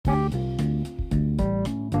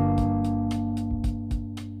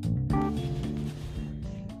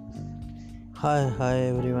Hi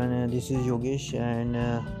everyone. This is Yogesh, and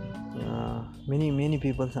many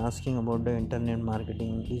people asking about the internet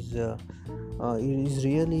marketing. It is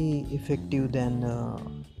really effective than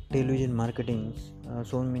television marketing.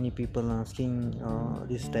 So many people asking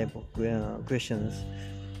this type of questions,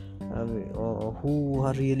 who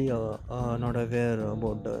are really not aware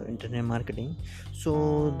about the internet marketing.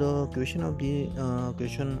 So the question of the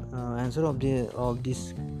question answer of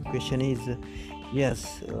this question is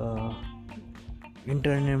yes.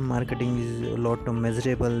 Internet marketing is a lot more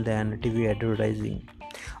measurable than TV advertising.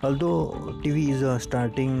 Although TV is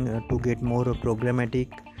starting to get more programmatic,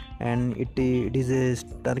 and it is a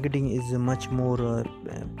targeting is much more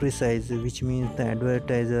precise, which means the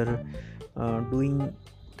advertiser doing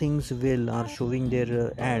things well are showing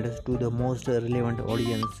their ads to the most relevant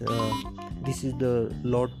audience. This is the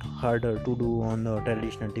lot harder to do on the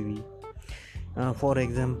traditional TV. For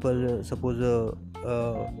example, suppose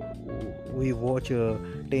we watch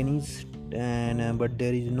tennis, and but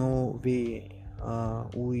there is no way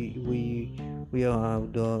we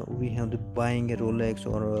have the buying a Rolex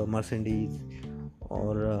or a Mercedes,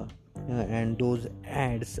 or and those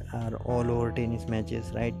ads are all over tennis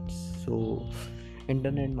matches, right? So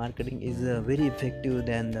internet marketing is very effective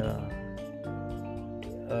than the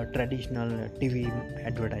traditional TV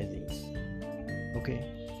advertisings. Okay,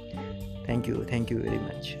 thank you very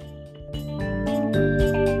much.